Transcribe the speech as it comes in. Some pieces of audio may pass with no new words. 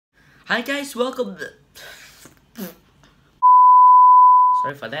Hi guys, welcome.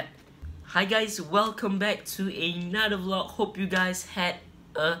 Sorry for that. Hi guys, welcome back to another vlog. Hope you guys had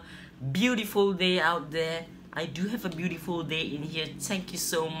a beautiful day out there. I do have a beautiful day in here. Thank you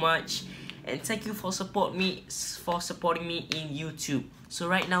so much, and thank you for supporting me in YouTube. So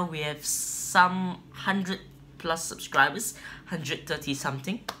right now we have some 100 plus subscribers, 130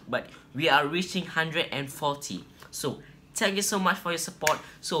 something, but we are reaching 140. So thank you so much for your support.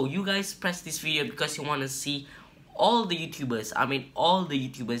 So you guys press this video because you want to see all the YouTubers. I mean all the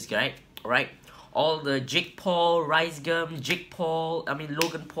YouTubers, right? All the Jake Paul, ricegum, Jake Paul,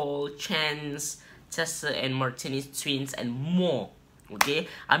 Logan Paul, Chance, Tessa and Martinez twins, and more. Okay,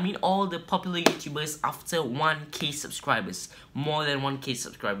 I mean all the popular YouTubers after 1K subscribers, more than 1K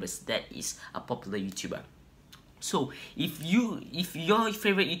subscribers. That is a popular YouTuber. So if your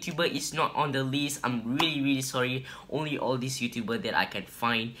favorite YouTuber is not on the list, I'm really sorry. Only all these YouTubers that I can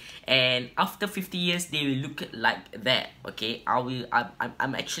find, and after 50 years they will look like that. Okay,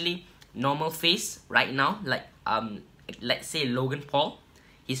 I'm actually normal face right now, like let's say Logan Paul,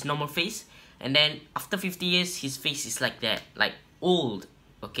 his normal face, and then after 50 years his face is like that, like old.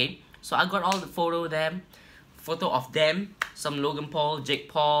 Okay, so I got all the photo of them, some Logan Paul, Jake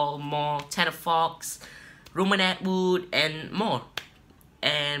Paul, more tannerfox, roomanatwood, and more,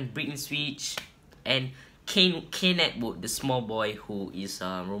 and Britney Spears, and Atwood, the small boy who is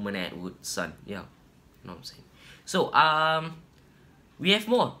roomanatwood's son. Yeah, you know what I'm saying. So we have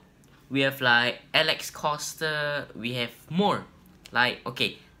more. We have like Alex Costa. We have more. Like,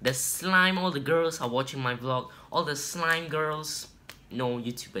 okay, the slime. All the girls are watching my vlog. All the slime girls. No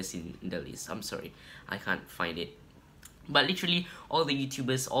YouTubers in the list. I'm sorry, I can't find it. But literally all the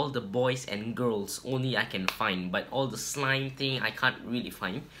YouTubers, all the boys and girls only I can find. But all the slime thing I can't really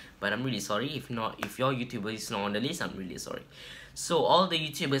find. But I'm really sorry if your YouTuber is not on the list. I'm really sorry. So all the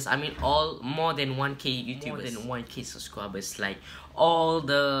YouTubers, I mean all more than 1K YouTubers, more than 1K subscribers, like all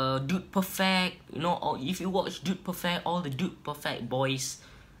the dudeperfect, you know, or if you watch dudeperfect, all the dudeperfect boys,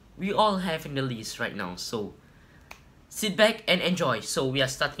 we all have in the list right now. So sit back and enjoy. So we are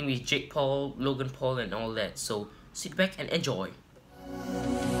starting with Jake Paul, Logan Paul, and all that. So sit back and enjoy.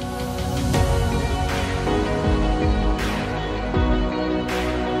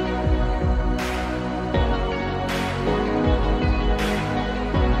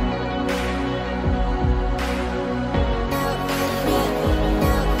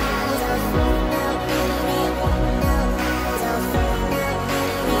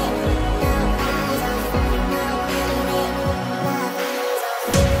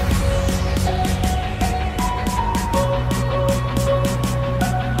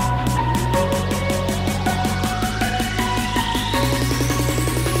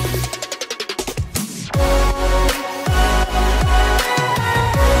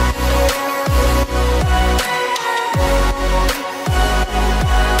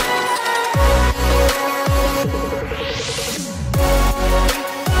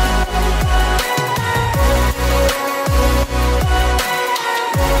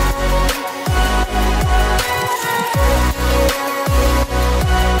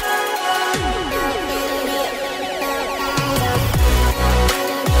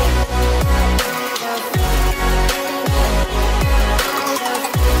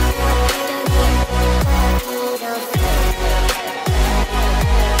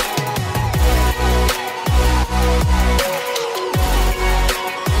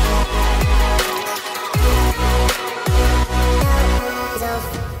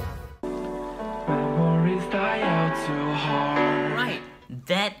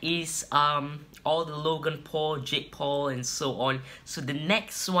 That is all the Logan Paul, Jake Paul, and so on. So the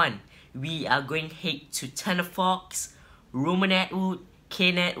next one, we are going head to tannerfox, roomanatwood,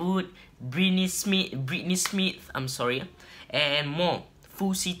 Atwood, Britney Smith, I'm sorry, and more.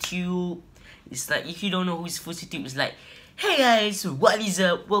 Tube. It's like, if you don't know who's Tube, it's like, hey guys, what is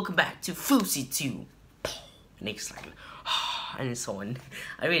up? Welcome back to Tube. Next line, and so on.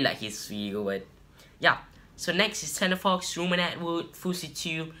 I really like his video, but yeah. So next is tannerfox, roomanatwood,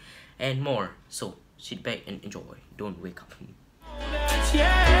 Tube, and more. So sit back and enjoy. Don't wake up. So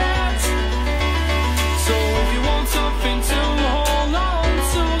if you want something to hold on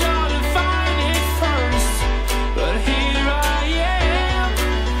to, gotta find it first. But here I am,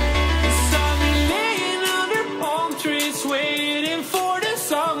 'cause I've been laying under palm trees, waiting for the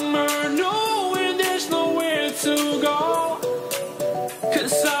summer, knowing there's nowhere to go.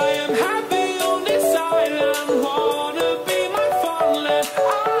 'Cause I am happy on this island, wanna be my farmland.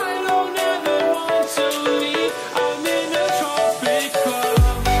 I don't ever want to leave, I'm in a tropic club.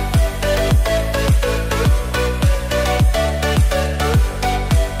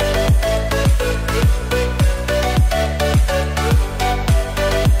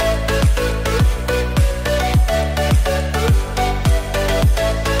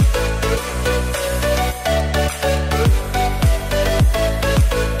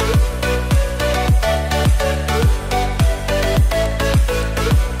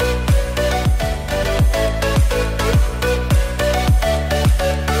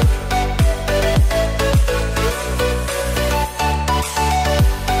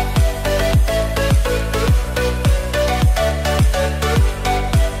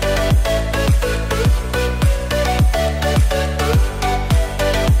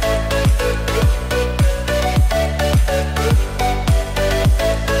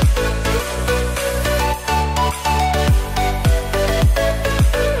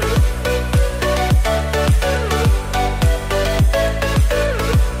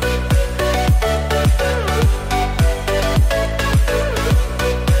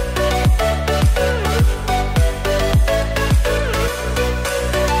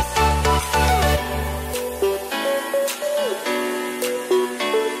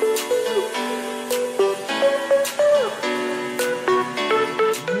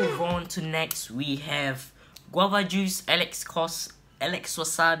 to next, we have guava juice, Alex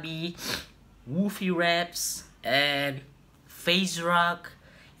Wasabi, Woofy Raps, and Face Rock.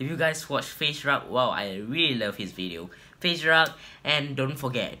 If you guys watch Face Rock, wow, I really love his video. Face Rock, and don't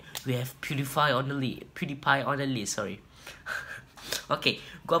forget, we have PewDiePie on the list, sorry. Okay,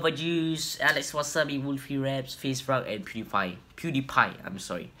 guava juice, Alex Wasabi, Woofy Raps, Face Rock, and PewDiePie, I'm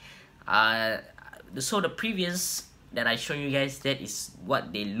sorry. So the previous that I show you guys, that is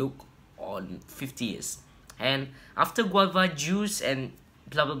what they look on 50 years. And after guava juice and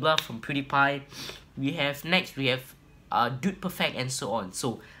blah blah blah from PewDiePie, we have dudeperfect and so on.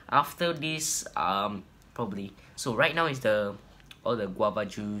 So after this, probably, so right now is all the guava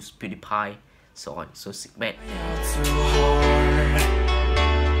juice, PewDiePie, so on. So sit back.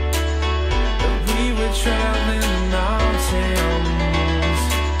 We were traveling mountains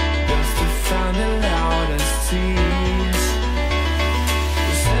just to find the loudest tears.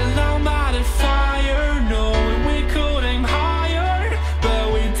 We set down by the fire, knowing we could aim higher,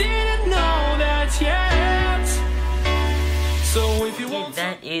 but we didn't know that yet. So if you want,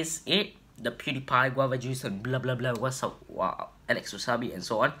 that is it. The PewDiePie, guava juice, and blah blah blah. What's up? Wow, Alex Wasabi, and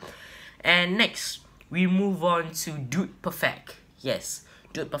so on. And next, we move on to dudeperfect. Yes,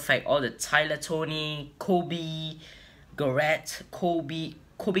 dudeperfect. All the Tyler, Tony, Kobe, Garrett, Kobe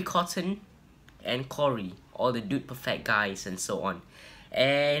Cotton, and Corey. All the dudeperfect guys, and so on.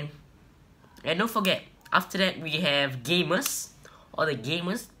 And don't forget, after that we have gamers, all the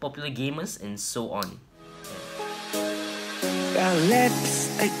gamers, popular gamers, and so on. Our lips,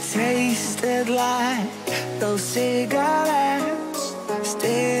 they tasted like those cigarettes.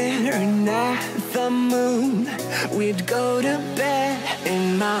 Staring at the moon, we'd go to bed.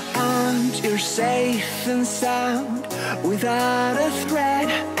 In my arms, you're safe and sound, without a threat.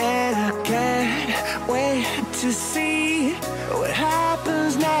 And I can't wait to see what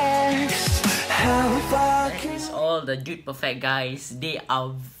happens next. How far can It's all the dudeperfect guys. They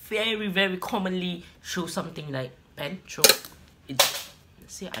are very commonly show something like Pentro.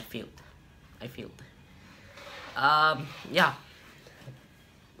 See, I failed. Yeah.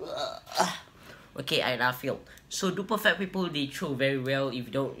 Okay, I failed. So dudeperfect people, they throw very well.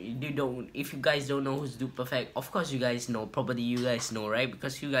 If you guys don't know who's dudeperfect, of course you guys know. Probably you guys know, right?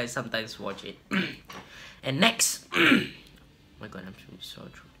 Because you guys sometimes watch it. And next, oh my god, I'm so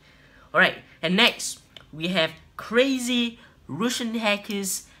true. Alright, and next we have crazy Russian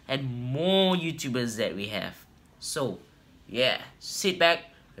hackers and more YouTubers that we have. So yeah, sit back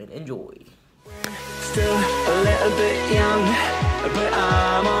and enjoy. still a little bit young, but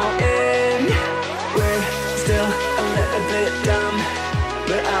I'm all in. We're still a little bit dumb,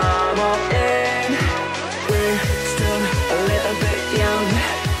 but I'm all in. We're still a little bit young,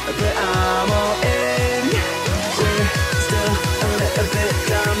 but I'm all in. We're still a little bit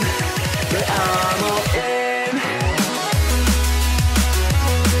dumb, but I'm all in.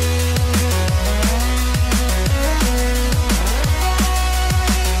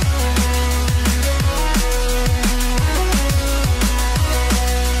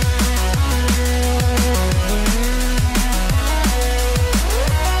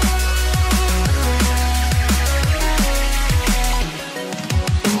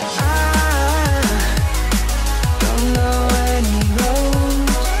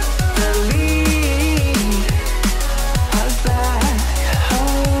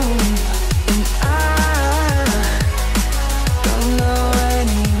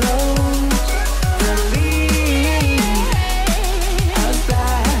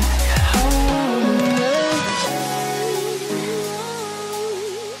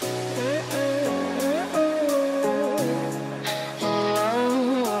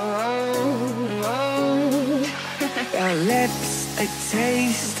 Our lips, they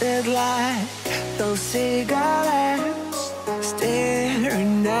tasted like those cigarettes.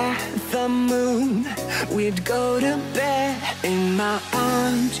 Staring at the moon, we'd go to bed. In my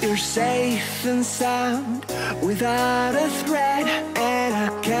arms, you're safe and sound, without a threat. And I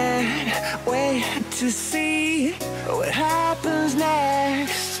can't wait to see what happens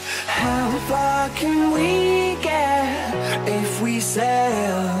next. How far can we get if we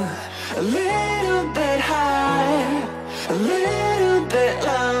sail a little bit high, a little bit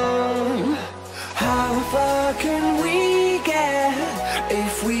low? How far can we get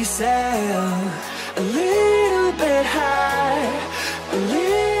if we sail a little bit high, a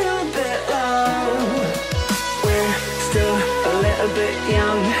little bit low? We're still a little bit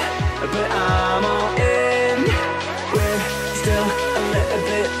young, but I'm all in. We're still a little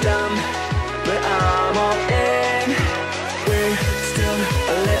bit dumb, but I'm all in. We're still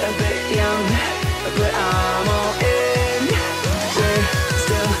a little bit young, but I'm all in. We're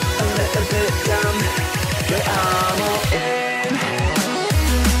still a little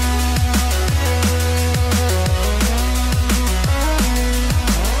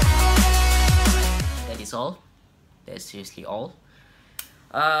obviously all.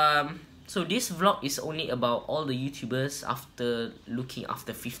 So this vlog is only about all the YouTubers after looking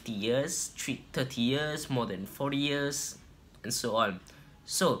after 50 years, 30 years, more than 40 years, and so on.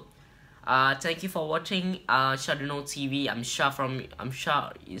 So thank you for watching Shadow TV. I'm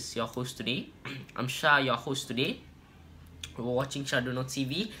Shah is your host today. I'm Shah, your host today. We're watching Shadow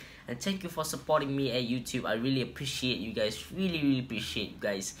TV, and thank you for supporting me at YouTube. I really appreciate you guys. Really appreciate you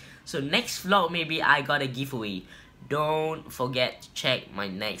guys. So next vlog, maybe I got a giveaway. Don't forget to check my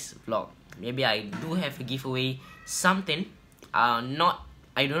next vlog. Maybe I do have a giveaway, something. I don't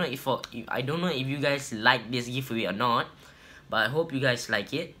know if you guys like this giveaway or not, but I hope you guys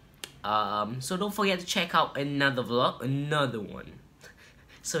like it. So don't forget to check out another vlog, another one.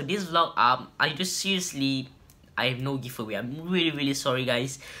 So this vlog, I have no giveaway. I'm really sorry,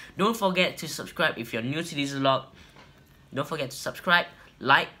 guys. Don't forget to subscribe if you're new to this vlog. Don't forget to subscribe,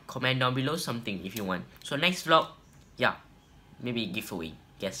 like, comment down below something if you want. So next vlog, yeah, maybe giveaway,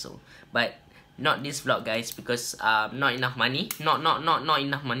 guess so. But not this vlog, guys, because not enough money. Not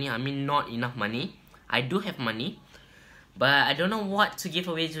enough money. I mean not enough money. I do have money, but I don't know what to give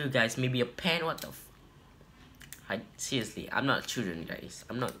away to you guys. Maybe a pen. What the seriously, I'm not children, guys.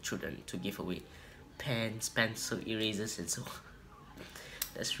 I'm not children to give away pens, pencil, erasers, and so on.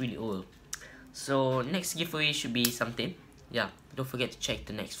 That's really old. So next giveaway should be something. Yeah, don't forget to check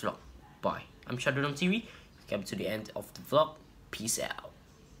the next vlog. Bye. I'm Shadow TV. Come to the end of the vlog. Peace out.